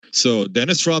So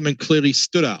Dennis Rodman clearly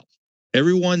stood out.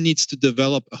 Everyone needs to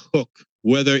develop a hook,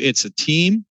 whether it's a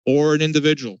team or an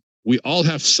individual. We all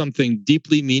have something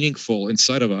deeply meaningful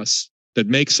inside of us that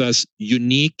makes us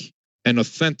unique and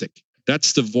authentic.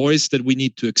 That's the voice that we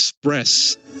need to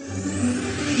express.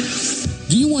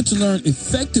 Do you want to learn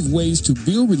effective ways to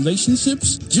build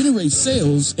relationships, generate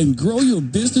sales, and grow your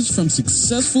business from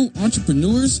successful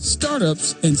entrepreneurs,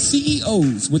 startups, and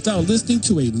CEOs without listening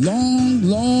to a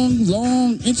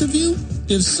long interview?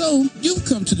 If so, you've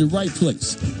come to the right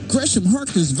place. Gresham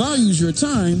Harkless values your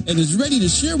time and is ready to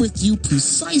share with you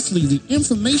precisely the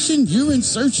information you're in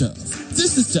search of.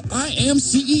 This is the I Am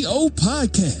CEO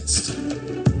podcast.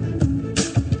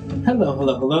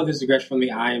 Hello. This is Gresh from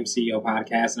the I Am CEO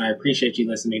podcast, and I appreciate you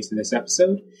listening to this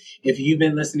episode. If you've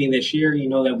been listening this year, you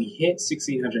know that we hit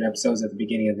 1,600 episodes at the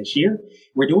beginning of this year.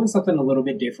 We're doing something a little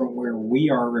bit different where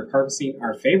we are repurposing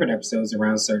our favorite episodes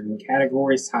around certain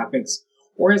categories, topics,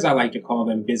 or as I like to call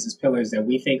them, business pillars that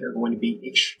we think are going to be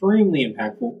extremely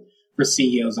impactful for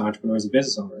CEOs, entrepreneurs, and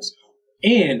business owners,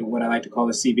 and what I like to call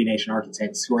the CB Nation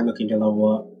architects who are looking to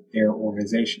level up their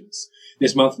organizations.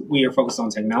 This month, we are focused on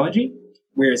technology.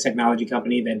 We're a technology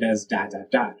company that does ...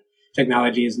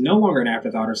 Technology is no longer an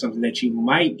afterthought or something that you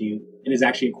might do. It is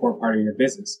actually a core part of your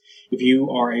business. If you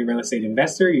are a real estate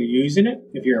investor, you're using it.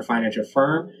 If you're a financial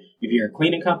firm, if you're a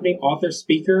cleaning company, author,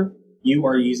 speaker, you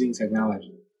are using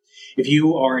technology. If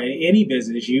you are in any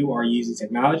business, you are using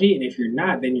technology. And if you're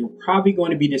not, then you're probably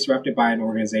going to be disrupted by an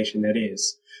organization that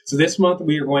is. So this month,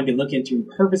 we are going to look into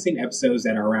repurposing episodes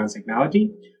that are around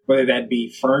technology, whether that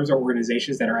be firms or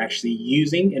organizations that are actually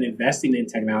using and investing in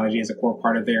technology as a core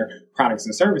part of their products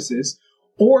and services,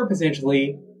 or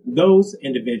potentially those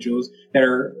individuals that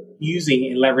are using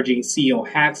and leveraging CEO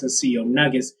hacks and CEO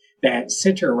nuggets that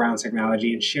center around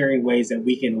technology and sharing ways that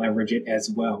we can leverage it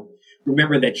as well.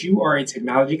 Remember that you are a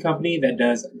technology company that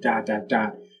does ...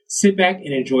 Sit back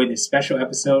and enjoy this special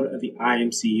episode of the I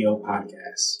Am CEO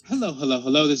podcast.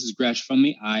 Hello. This is Gresh from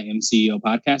the I Am CEO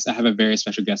podcast. I have a very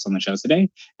special guest on the show today.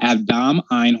 I have Dom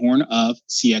Einhorn of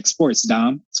CX Sports.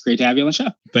 Dom, it's great to have you on the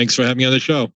show. Thanks for having me on the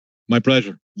show. My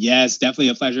pleasure. Yes, definitely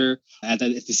a pleasure,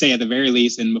 to say at the very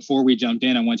least. And before we jumped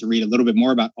in, I want to read a little bit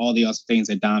more about all the awesome things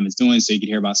that Dom is doing so you can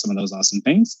hear about some of those awesome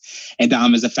things. And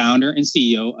Dom is the founder and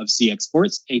CEO of CX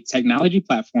Sports, a technology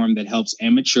platform that helps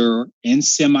amateur and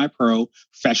semi-pro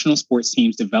professional sports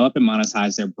teams develop and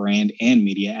monetize their brand and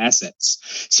media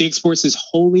assets. CX Sports is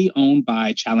wholly owned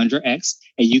by Challenger X,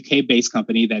 a UK-based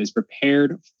company that is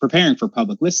preparing for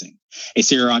public listing. A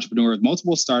serial entrepreneur with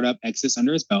multiple startup exits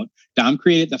under his belt, Dom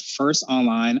created the first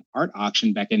online art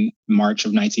auction back in March of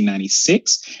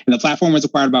 1996, and the platform was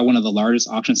acquired by one of the largest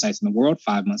auction sites in the world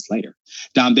 5 months later.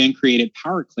 Dom then created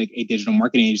PowerClick, a digital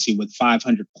marketing agency with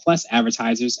 500 plus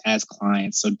advertisers as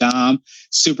clients. So Dom,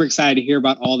 super excited to hear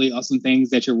about all the awesome things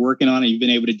that you're working on and you've been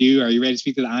able to do. Are you ready to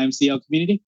speak to the IMCL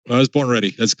community? I was born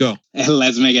ready. Let's go.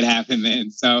 Let's make it happen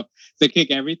then. So to kick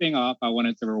everything off, I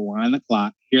wanted to rewind the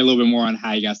clock, hear a little bit more on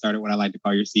how you got started, what I like to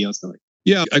call your CEO story.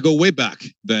 Yeah, I go way back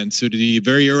then to the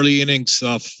very early innings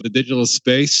of the digital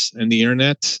space and the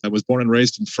internet. I was born and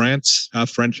raised in France, half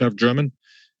French, half German.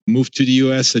 Moved to the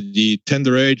US at the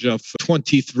tender age of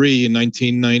 23 in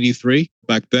 1993.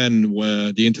 Back then,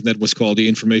 the internet was called the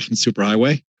information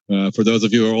superhighway. For those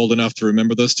of you who are old enough to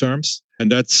remember those terms.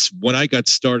 And that's when I got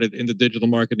started in the digital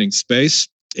marketing space,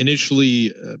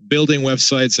 initially building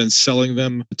websites and selling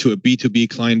them to a B2B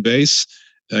client base.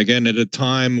 Again, at a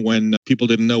time when people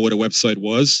didn't know what a website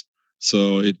was.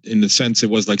 So in a sense, it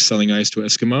was like selling ice to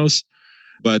Eskimos.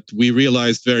 But we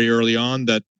realized very early on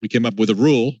that we came up with the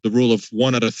rule of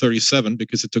 1 out of 37,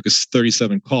 because it took us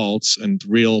 37 calls and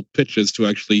real pitches to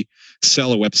actually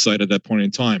sell a website at that point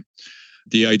in time.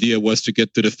 The idea was to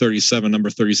get to the number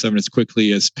 37 as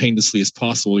quickly, as painlessly as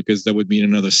possible, because that would mean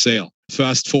another sale.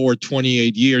 Fast forward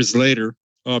 28 years later,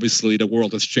 obviously the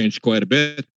world has changed quite a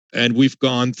bit. And we've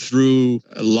gone through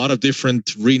a lot of different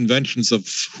reinventions of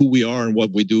who we are and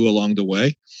what we do along the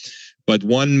way. But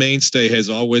one mainstay has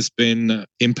always been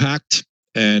impact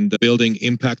and building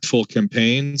impactful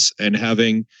campaigns and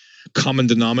having common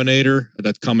denominator,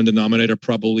 that common denominator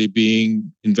probably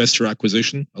being investor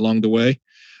acquisition along the way,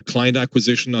 client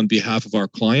acquisition on behalf of our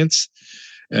clients.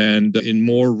 And in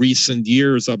more recent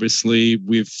years, obviously,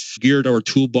 we've geared our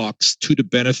toolbox to the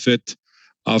benefit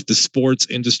of the sports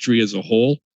industry as a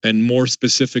whole. And more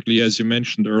specifically, as you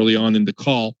mentioned early on in the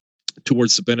call,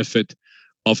 towards the benefit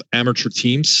of amateur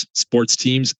teams, sports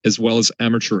teams, as well as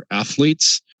amateur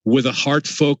athletes, with a hard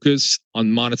focus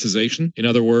on monetization. In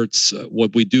other words,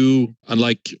 what we do,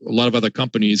 unlike a lot of other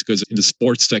companies, because in the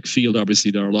sports tech field,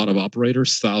 obviously, there are a lot of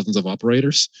operators, thousands of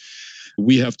operators.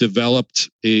 We have developed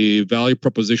a value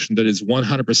proposition that is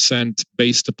 100%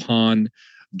 based upon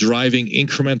driving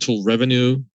incremental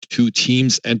revenue to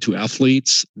teams and to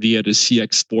athletes via the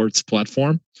CX Sports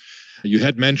platform. You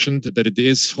had mentioned that it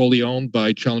is wholly owned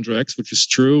by Challenger X, which is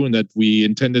true, and that we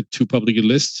intended to publicly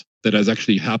list. That has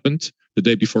actually happened the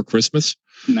day before Christmas.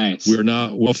 Nice. We're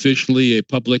now officially a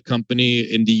public company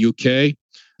in the UK,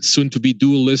 soon to be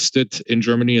dual listed in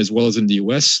Germany as well as in the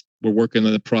US. We're working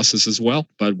on the process as well,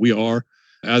 but we are,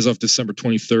 as of December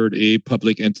 23rd, a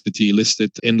public entity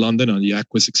listed in London on the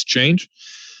Aquis Exchange,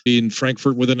 in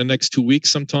Frankfurt within the next 2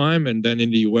 weeks sometime, and then in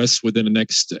the US within the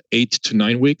next 8 to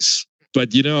 9 weeks.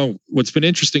 But what's been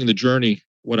interesting in the journey,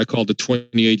 what I call the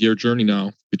 28-year journey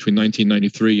now, between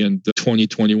 1993 and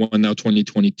 2021, now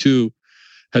 2022,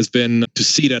 has been to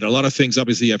see that a lot of things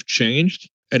obviously have changed.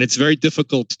 And it's very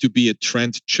difficult to be a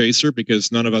trend chaser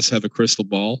because none of us have a crystal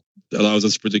ball that allows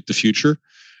us to predict the future.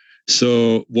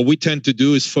 So what we tend to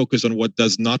do is focus on what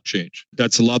does not change.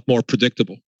 That's a lot more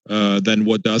predictable than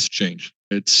what does change.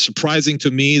 It's surprising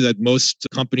to me that most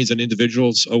companies and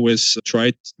individuals always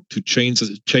try to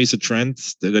chase a trend.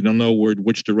 They don't know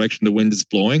which direction the wind is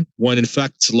blowing, when in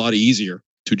fact it's a lot easier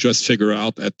to just figure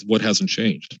out what hasn't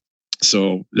changed.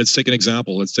 So let's take an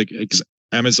example. Let's take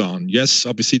Amazon. Yes,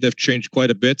 obviously they've changed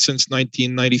quite a bit since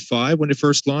 1995 when they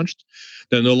first launched.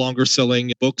 They're no longer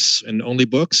selling books and only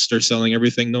books. They're selling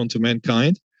everything known to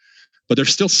mankind, but they're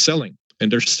still selling,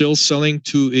 and they're still selling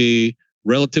to a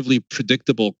relatively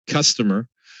predictable customer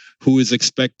who is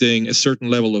expecting a certain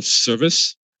level of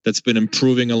service that's been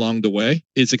improving along the way,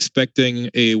 is expecting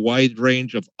a wide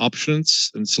range of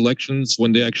options and selections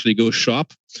when they actually go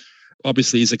shop.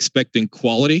 Obviously, is expecting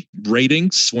quality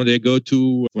ratings when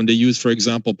they use, for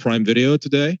example, Prime Video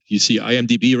today. You see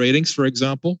IMDb ratings, for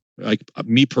example. Like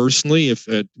me personally, if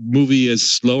a movie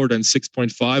is lower than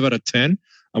 6.5 out of 10,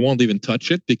 I won't even touch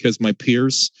it because my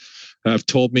peers have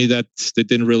told me that they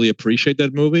didn't really appreciate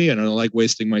that movie and I don't like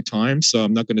wasting my time. So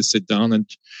I'm not going to sit down and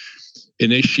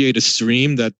initiate a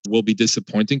stream that will be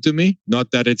disappointing to me.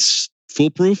 Not that it's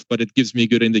foolproof, but it gives me a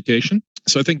good indication.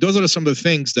 So I think those are some of the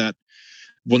things that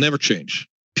will never change.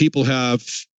 People have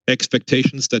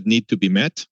expectations that need to be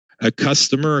met. A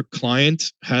customer, a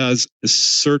client has a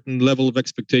certain level of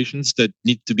expectations that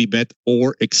need to be met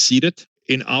or exceeded.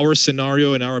 In our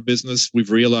scenario, in our business, we've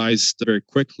realized very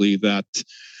quickly that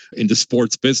in the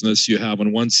sports business, you have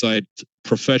on one side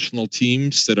professional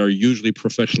teams that are usually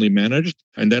professionally managed.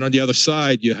 And then on the other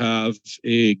side, you have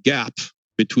a gap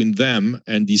between them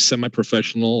and the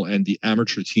semi-professional and the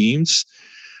amateur teams,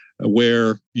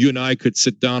 where you and I could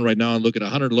sit down right now and look at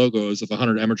 100 logos of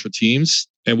 100 amateur teams,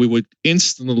 and we would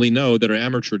instantly know that are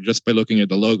amateur just by looking at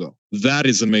the logo. That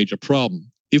is a major problem.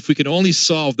 If we can only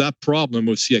solve that problem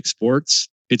with CX Sports,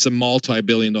 it's a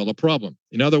multi-billion-dollar problem.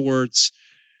 In other words,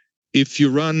 if you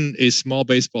run a small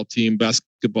baseball team,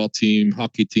 basketball team,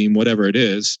 hockey team, whatever it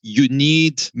is, you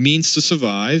need means to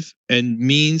survive and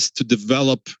means to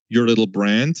develop your little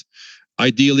brand.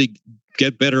 Ideally,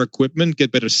 get better equipment,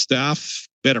 get better staff,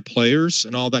 better players,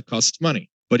 and all that costs money.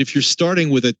 But if you're starting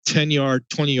with a 10-yard,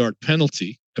 20-yard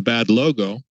penalty, a bad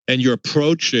logo, and you're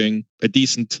approaching a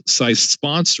decent-sized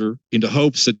sponsor in the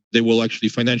hopes that they will actually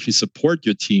financially support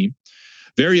your team,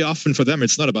 very often for them,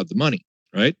 it's not about the money,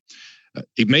 right?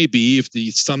 It may be if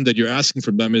the sum that you're asking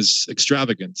from them is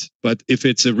extravagant, but if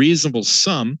it's a reasonable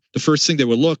sum, the first thing they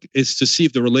will look is to see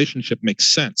if the relationship makes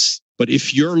sense. But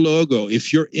if your logo,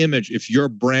 if your image, if your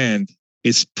brand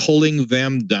is pulling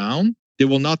them down, they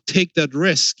will not take that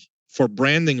risk for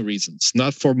branding reasons,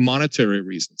 not for monetary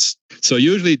reasons. So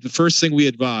usually the first thing we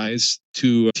advise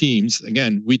to teams,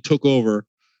 again, we took over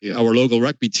our local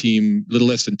rugby team a little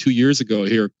less than 2 years ago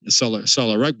here at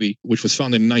Sala Rugby, which was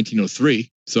founded in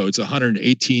 1903. So it's a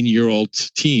 118-year-old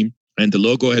team. And the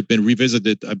logo had been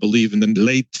revisited, I believe, in the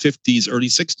late 50s, early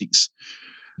 60s.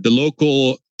 The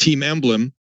local team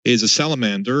emblem is a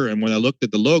salamander. And when I looked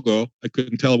at the logo, I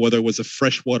couldn't tell whether it was a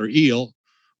freshwater eel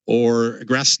or a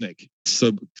grass snake.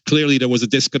 So clearly there was a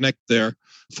disconnect there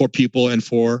for people and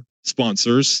for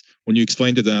sponsors when you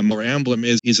explain to them our emblem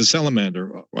is a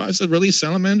salamander. Well, is it really a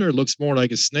salamander? It looks more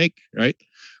like a snake, right?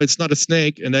 It's not a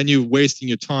snake. And then you're wasting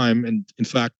your time. And in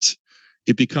fact,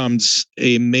 it becomes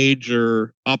a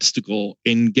major obstacle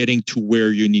in getting to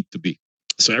where you need to be.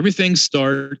 So everything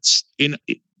starts in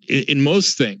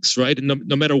most things, right? And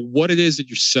no matter what it is that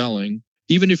you're selling,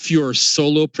 even if you're a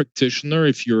solo practitioner,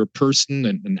 if you're a person,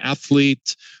 an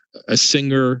athlete, a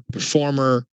singer,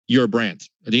 performer, you're a brand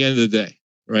at the end of the day,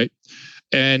 right?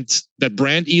 And that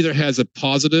brand either has a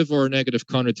positive or a negative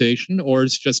connotation, or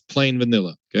it's just plain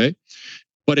vanilla, okay?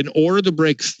 But in order to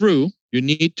break through, you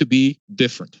need to be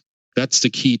different. That's the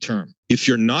key term. If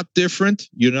you're not different,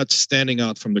 you're not standing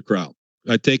out from the crowd.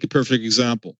 I take a perfect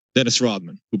example. Dennis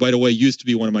Rodman, who, by the way, used to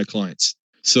be one of my clients.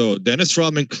 So Dennis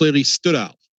Rodman clearly stood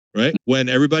out, right? When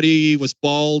everybody was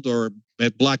bald or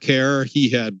had black hair, he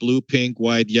had blue, pink,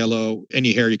 white, yellow,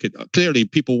 any hair you could. Clearly,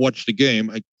 people watch the game.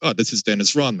 Like, oh, this is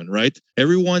Dennis Rodman, right?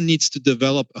 Everyone needs to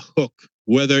develop a hook,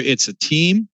 whether it's a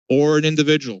team or an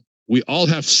individual. We all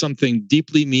have something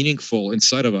deeply meaningful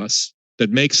inside of us that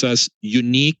makes us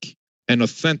unique and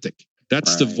authentic.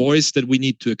 That's the voice that we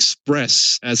need to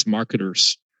express as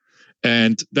marketers.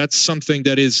 And that's something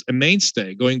that is a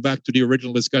mainstay. Going back to the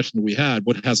original discussion we had,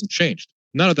 what hasn't changed?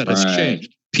 None of that has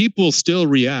changed. People still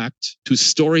react to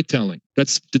storytelling.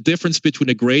 That's the difference between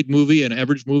a great movie, an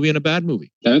average movie, and a bad movie.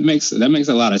 That makes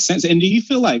a lot of sense. And do you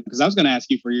feel like, because I was going to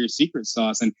ask you for your secret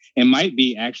sauce, and it might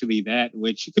be actually that,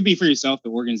 which could be for yourself, the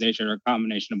organization, or a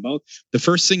combination of both. The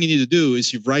first thing you need to do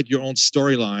is you write your own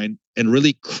storyline and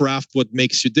really craft what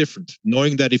makes you different,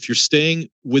 knowing that if you're staying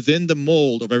within the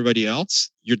mold of everybody else,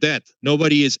 you're dead.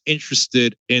 Nobody is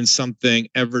interested in something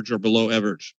average or below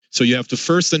average. So you have to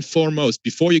first and foremost,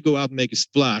 before you go out and make a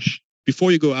splash,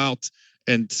 before you go out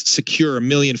and secure 1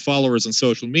 million followers on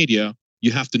social media,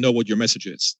 you have to know what your message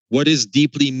is. What is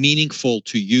deeply meaningful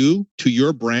to you, to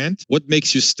your brand? What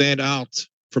makes you stand out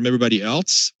from everybody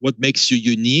else? What makes you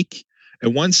unique?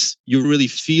 And once you really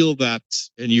feel that,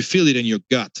 and you feel it in your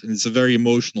gut, and it's a very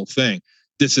emotional thing,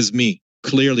 this is me.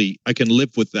 Clearly, I can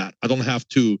live with that. I don't have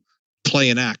to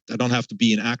play an act. I don't have to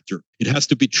be an actor. It has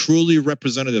to be truly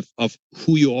representative of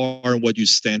who you are and what you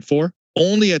stand for.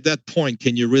 Only at that point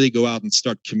can you really go out and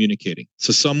start communicating.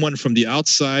 So someone from the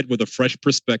outside with a fresh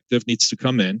perspective needs to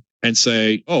come in and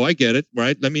say, oh, I get it,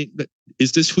 right?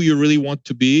 Is this who you really want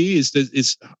to be?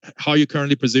 Is how you're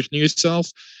currently positioning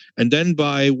yourself? And then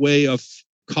by way of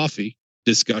coffee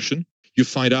discussion, you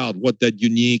find out what that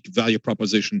unique value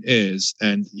proposition is,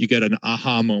 and you get an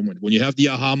aha moment. When you have the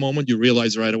aha moment, you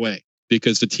realize right away,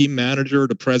 because the team manager,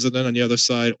 the president on the other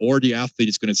side, or the athlete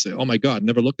is going to say, oh my God,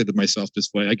 never looked at it myself this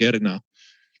way. I get it now.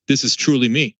 This is truly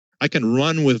me. I can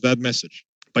run with that message.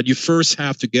 But you first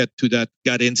have to get to that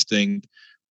gut instinct.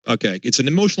 Okay, it's an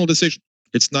emotional decision.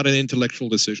 It's not an intellectual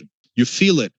decision. You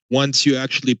feel it once you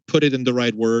actually put it in the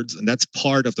right words, and that's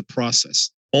part of the process.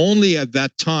 Only at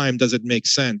that time does it make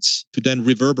sense to then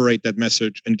reverberate that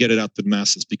message and get it out to the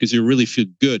masses, because you really feel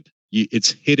good.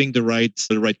 It's hitting the right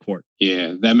chord.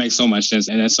 Yeah, that makes so much sense.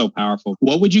 And that's so powerful.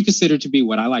 What would you consider to be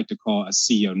what I like to call a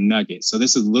CEO nugget? So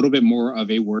this is a little bit more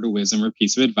of a word of wisdom or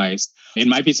piece of advice. It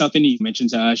might be something you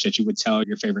mentioned to us that you would tell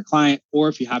your favorite client, or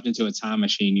if you hopped into a time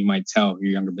machine, you might tell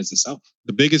your younger business self.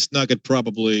 The biggest nugget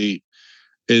probably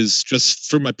is, just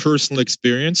from my personal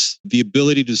experience, the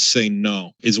ability to say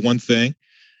no is one thing.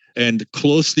 And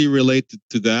closely related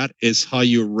to that is how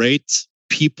you rate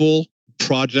people,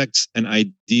 projects, and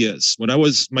ideas. When I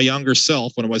was my younger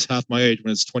self, when I was half my age,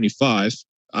 when I was 25,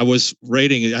 I was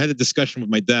rating. I had a discussion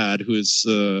with my dad, who is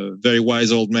a very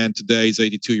wise old man today. He's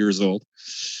 82 years old.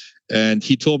 And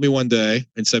he told me one day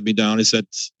and set me down. He said,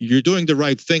 you're doing the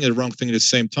right thing and the wrong thing at the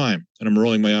same time. And I'm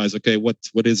rolling my eyes. Okay, what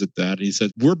is it, Dad? And he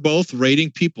said, we're both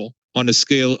rating people on a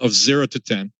scale of 0 to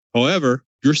 10. However,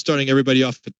 you're starting everybody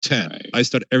off at 10. Right. I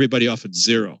start everybody off at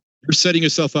 0. You're setting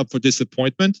yourself up for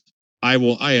disappointment. I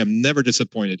am never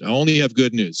disappointed. I only have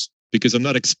good news, because I'm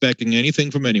not expecting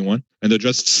anything from anyone, and they're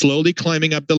just slowly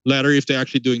climbing up the ladder if they're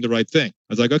actually doing the right thing.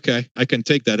 I was like, okay, I can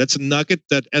take that. That's a nugget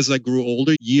that as I grew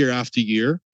older, year after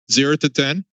year, 0 to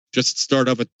 10, just start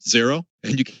off at 0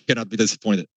 and you cannot be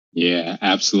disappointed. Yeah,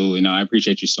 absolutely. No, I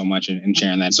appreciate you so much in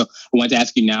sharing that. So I want to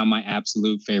ask you now my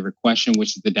absolute favorite question,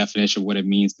 which is the definition of what it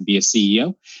means to be a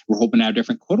CEO. We're hoping to have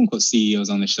different quote unquote CEOs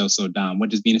on the show. So Dom, what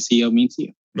does being a CEO mean to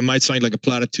you? It might sound like a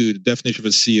platitude. The definition of a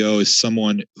CEO is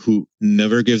someone who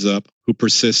never gives up, who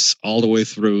persists all the way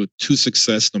through to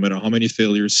success, no matter how many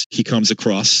failures he comes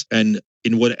across. And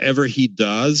in whatever he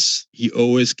does, he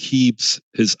always keeps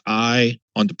his eye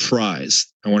on the prize.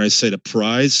 And when I say the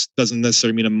prize, doesn't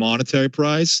necessarily mean a monetary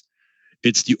prize.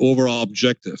 It's the overall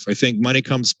objective. I think money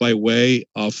comes by way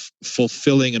of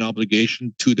fulfilling an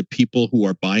obligation to the people who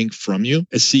are buying from you.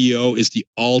 A CEO is the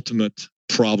ultimate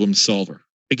problem solver.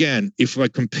 Again, if I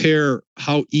compare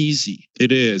how easy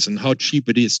it is and how cheap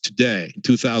it is today in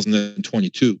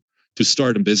 2022 to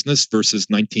start a business versus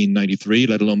 1993,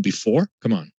 let alone before,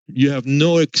 come on. You have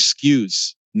no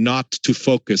excuse not to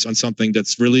focus on something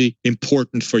that's really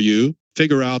important for you.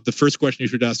 Figure out, the first question you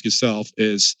should ask yourself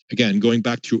is, again, going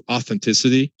back to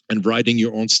authenticity and writing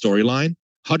your own storyline.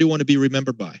 How do you want to be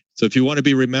remembered by? So if you want to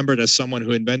be remembered as someone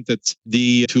who invented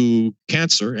to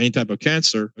cancer, any type of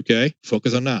cancer, okay,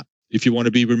 focus on that. If you want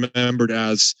to be remembered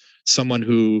as someone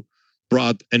who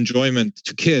brought enjoyment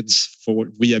to kids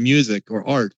via music or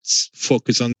arts,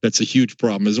 focus on that's a huge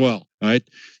problem as well. Right?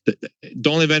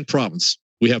 Don't invent problems.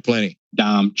 We have plenty.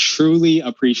 Dom, truly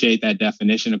appreciate that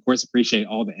definition. Of course, appreciate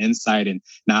all the insight and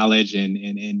knowledge and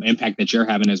impact that you're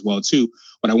having as well, too.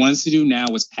 What I wanted to do now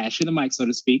was pass you the mic, so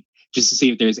to speak, just to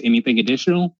see if there's anything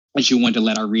additional that you want to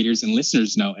let our readers and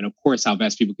listeners know. And of course, how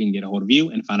best people can get a hold of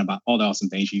you and find out about all the awesome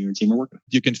things you and your team are working on.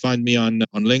 You can find me on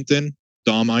LinkedIn,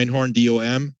 Dom Einhorn,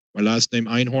 D-O-M. My last name,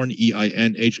 Einhorn,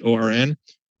 E-I-N-H-O-R-N.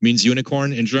 Means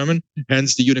unicorn in German,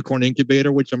 hence the Unicorn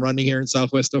Incubator, which I'm running here in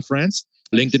southwest of France.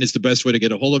 LinkedIn is the best way to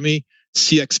get a hold of me.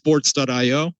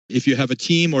 cxsports.io. If you have a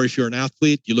team or if you're an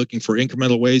athlete, you're looking for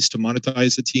incremental ways to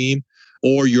monetize the team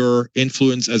or your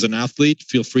influence as an athlete,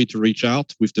 feel free to reach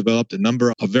out. We've developed a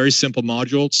number of very simple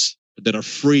modules that are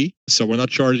free. So we're not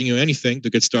charging you anything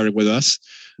to get started with us.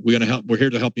 We're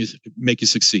here to help you, make you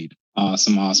succeed.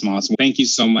 Awesome. Thank you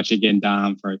so much again,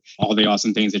 Dom, for all the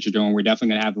awesome things that you're doing. We're definitely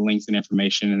going to have the links and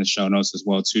information in the show notes as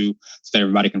well, too, so that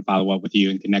everybody can follow up with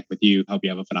you and connect with you. Hope you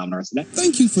have a phenomenal rest of the day.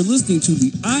 Thank you for listening to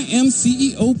the I Am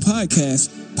CEO podcast,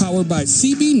 powered by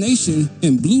CB Nation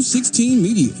and Blue 16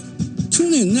 Media.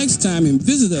 Tune in next time and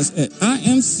visit us at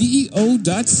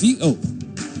IAM1705.co.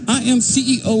 I Am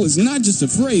CEO is not just a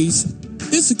phrase,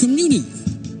 it's a community.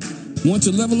 Want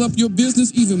to level up your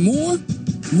business even more?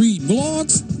 Read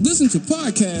blogs, listen to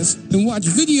podcasts, and watch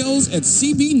videos at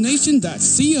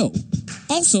cbnation.co.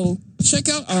 Also, check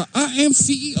out our I Am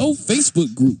CEO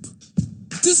Facebook group.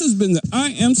 This has been the I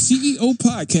Am CEO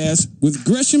podcast with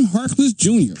Gresham Harkless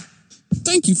Jr.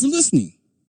 Thank you for listening.